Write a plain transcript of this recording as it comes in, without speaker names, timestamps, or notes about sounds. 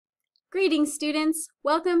Greetings, students.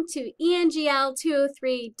 Welcome to ENGL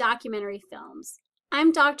 203 Documentary Films.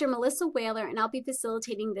 I'm Dr. Melissa Whaler, and I'll be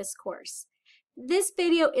facilitating this course. This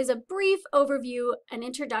video is a brief overview, an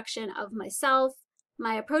introduction of myself,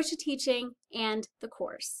 my approach to teaching, and the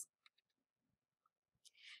course.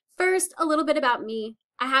 First, a little bit about me.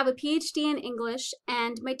 I have a PhD in English,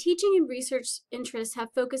 and my teaching and research interests have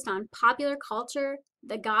focused on popular culture,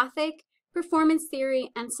 the Gothic, performance theory,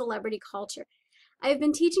 and celebrity culture. I've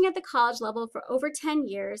been teaching at the college level for over 10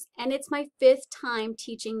 years, and it's my 5th time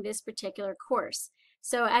teaching this particular course.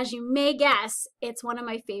 So as you may guess, it's one of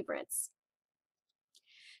my favorites.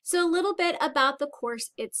 So a little bit about the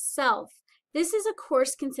course itself. This is a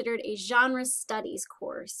course considered a genre studies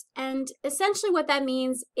course, and essentially what that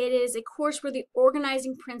means, it is a course where the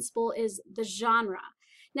organizing principle is the genre.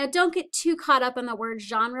 Now don't get too caught up on the word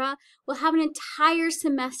genre. We'll have an entire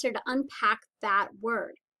semester to unpack that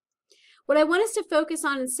word. What I want us to focus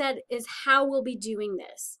on instead is how we'll be doing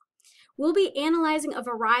this. We'll be analyzing a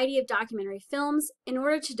variety of documentary films in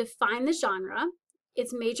order to define the genre,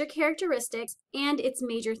 its major characteristics, and its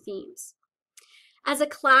major themes. As a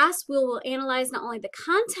class, we will analyze not only the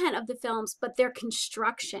content of the films, but their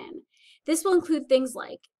construction. This will include things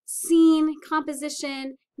like scene,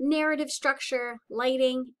 composition, narrative structure,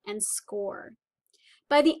 lighting, and score.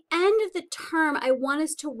 By the end of the term, I want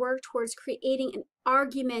us to work towards creating an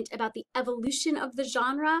argument about the evolution of the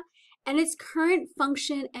genre and its current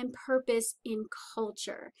function and purpose in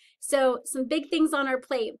culture. So some big things on our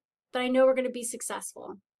plate, but I know we're going to be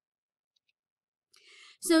successful.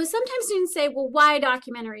 So sometimes students say, well, why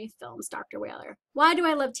documentary films, Dr. Whaler? Why do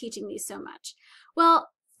I love teaching these so much? Well,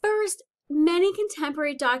 first, many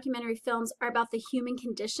contemporary documentary films are about the human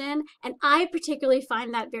condition, and I particularly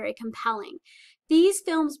find that very compelling. These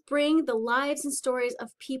films bring the lives and stories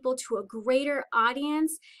of people to a greater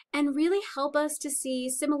audience and really help us to see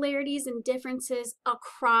similarities and differences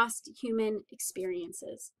across human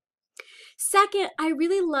experiences. Second, I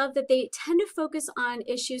really love that they tend to focus on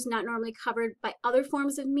issues not normally covered by other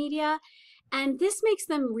forms of media, and this makes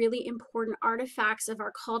them really important artifacts of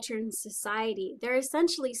our culture and society. They're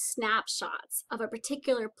essentially snapshots of a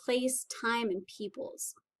particular place, time, and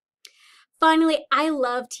peoples. Finally, I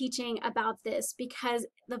love teaching about this because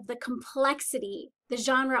of the complexity the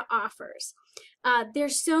genre offers.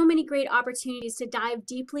 There's so many great opportunities to dive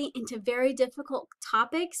deeply into very difficult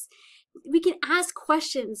topics. We can ask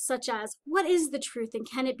questions such as, what is the truth and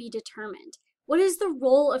can it be determined? What is the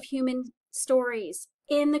role of human stories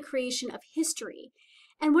in the creation of history?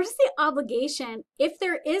 And what is the obligation, if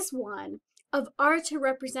there is one, of art to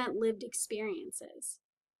represent lived experiences?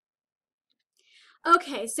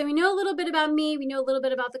 Okay, so we know a little bit about me, we know a little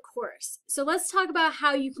bit about the course. So let's talk about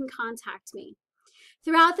how you can contact me.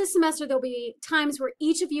 Throughout the semester, there'll be times where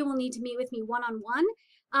each of you will need to meet with me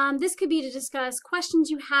one-on-one. This could be to discuss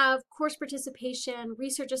questions you have, course participation,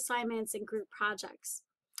 research assignments, and group projects.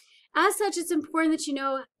 As such, it's important that you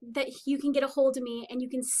know that you can get a hold of me and you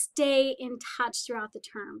can stay in touch throughout the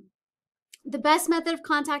term. The best method of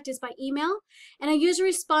contact is by email, and I usually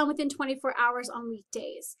respond within 24 hours on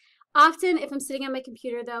weekdays. Often, if I'm sitting on my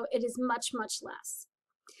computer, though, it is much, much less.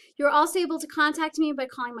 You're also able to contact me by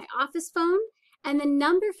calling my office phone, and the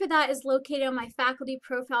number for that is located on my faculty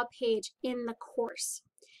profile page in the course.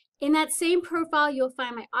 In that same profile, you'll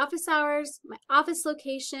find my office hours, my office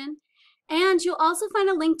location, and you'll also find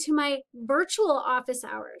a link to my virtual office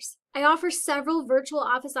hours. I offer several virtual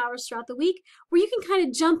office hours throughout the week where you can kind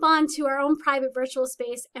of jump onto our own private virtual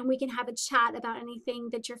space and we can have a chat about anything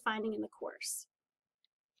that you're finding in the course.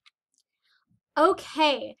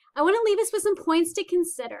 Okay, I want to leave us with some points to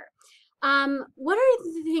consider. What are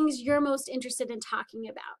the things you're most interested in talking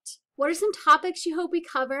about? What are some topics you hope we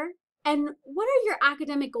cover? And what are your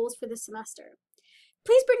academic goals for the semester?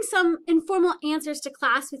 Please bring some informal answers to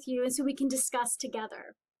class with you and so we can discuss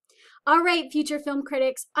together. All right, future film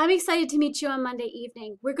critics, I'm excited to meet you on Monday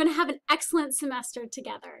evening. We're going to have an excellent semester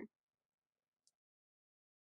together.